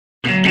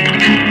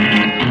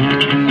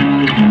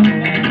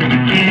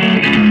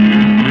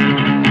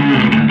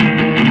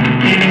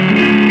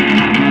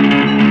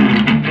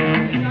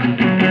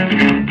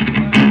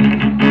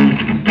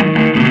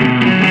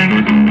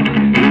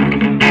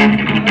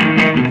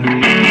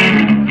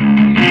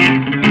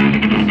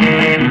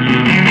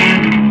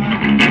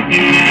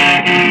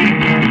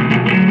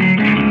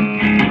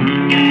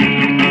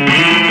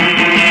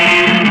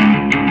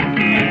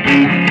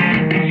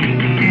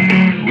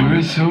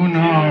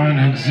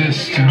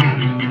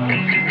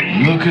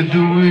Look at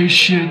the way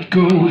shit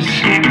goes.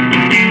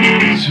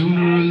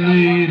 Sooner or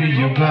later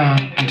you're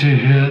bound to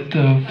hit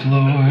the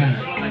floor.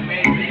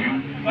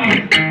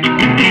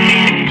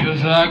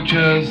 Just like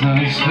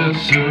Chestnut's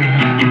sister,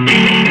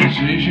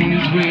 persuasion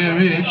is where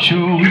it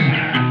shows.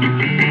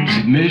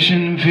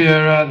 Submission and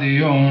fear are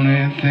the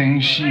only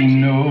things she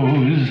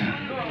knows.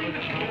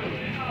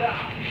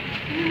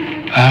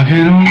 I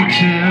can only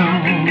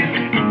tell,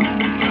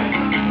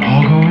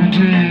 all going to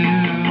hell.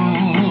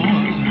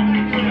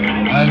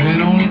 I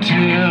can only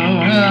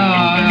tell,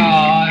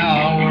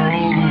 we're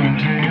all going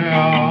to hell.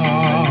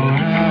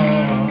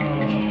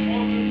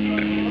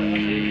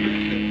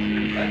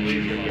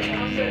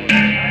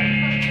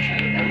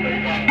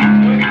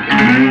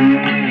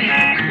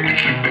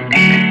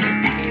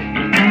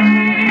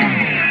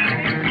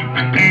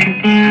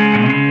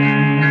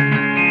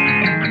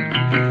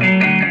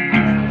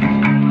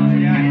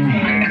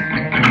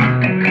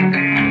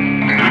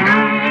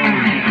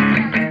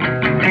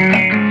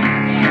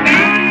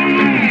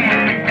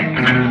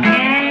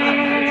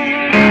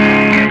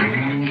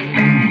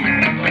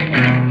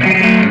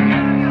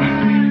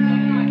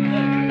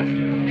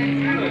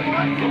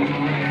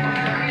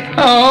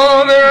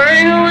 Oh, there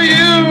ain't no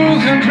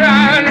use in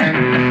trying.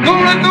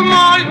 Don't let the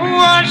money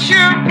wash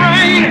your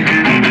brain.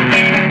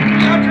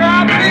 You'll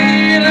try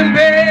feeling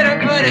better,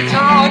 but it's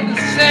hard to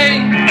say.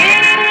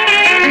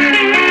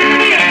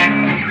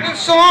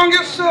 This song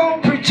is so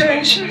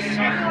pretentious,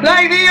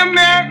 like the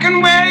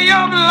American way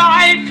of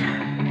life.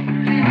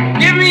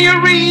 Give me a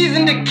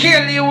reason to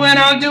kill you when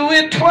I'll do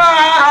it twice.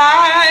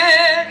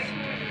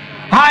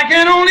 I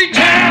can only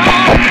tell.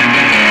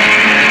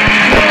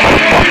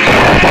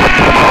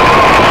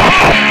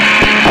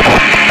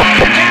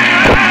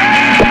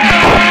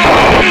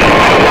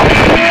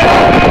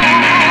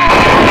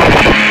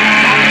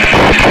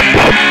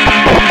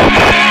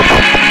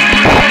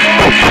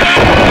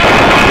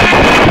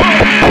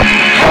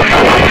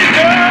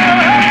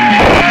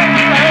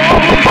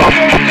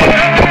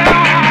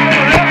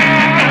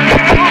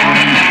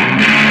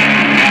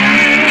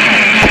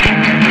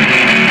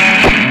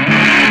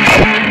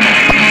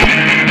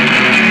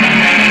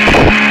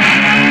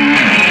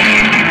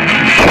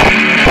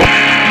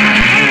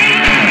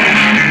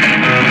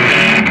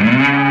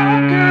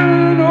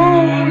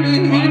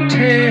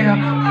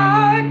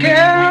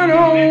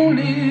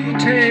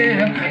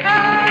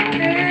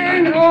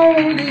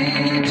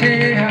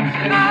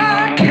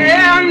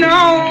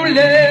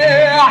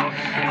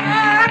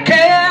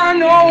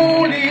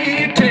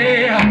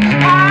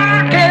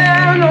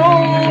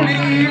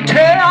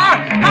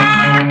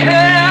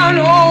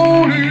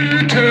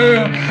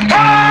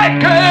 I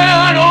can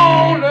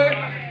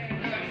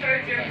only